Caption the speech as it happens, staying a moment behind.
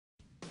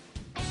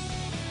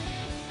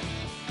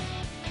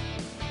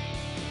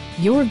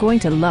You're going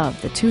to love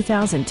the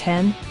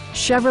 2010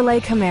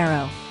 Chevrolet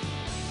Camaro.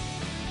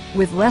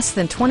 With less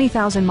than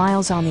 20,000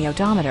 miles on the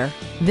odometer,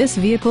 this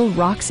vehicle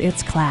rocks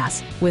its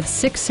class with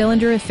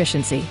 6-cylinder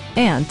efficiency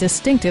and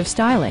distinctive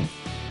styling.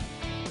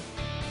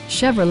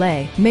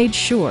 Chevrolet made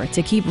sure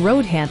to keep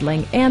road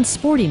handling and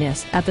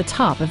sportiness at the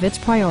top of its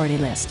priority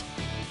list.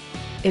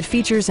 It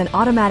features an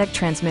automatic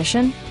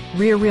transmission,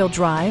 rear-wheel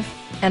drive,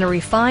 and a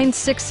refined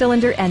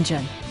 6-cylinder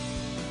engine.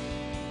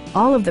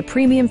 All of the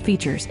premium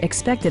features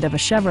expected of a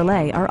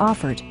Chevrolet are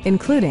offered,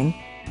 including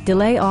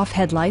delay-off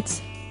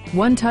headlights,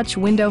 one-touch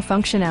window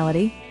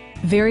functionality,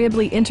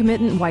 variably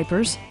intermittent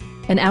wipers,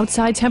 an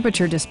outside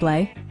temperature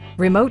display,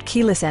 remote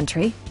keyless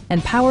entry,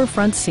 and power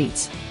front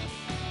seats.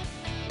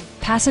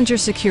 Passenger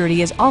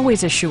security is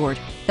always assured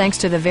thanks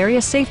to the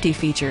various safety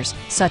features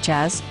such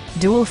as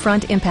dual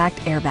front impact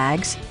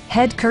airbags,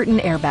 head curtain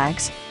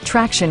airbags,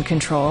 traction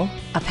control,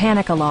 a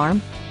panic alarm,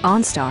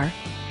 OnStar,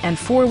 and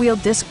 4-wheel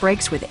disc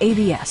brakes with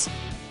ABS.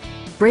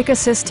 Brake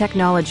Assist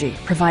technology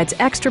provides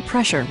extra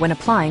pressure when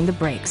applying the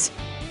brakes.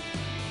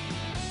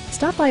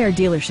 Stop by our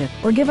dealership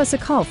or give us a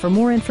call for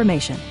more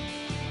information.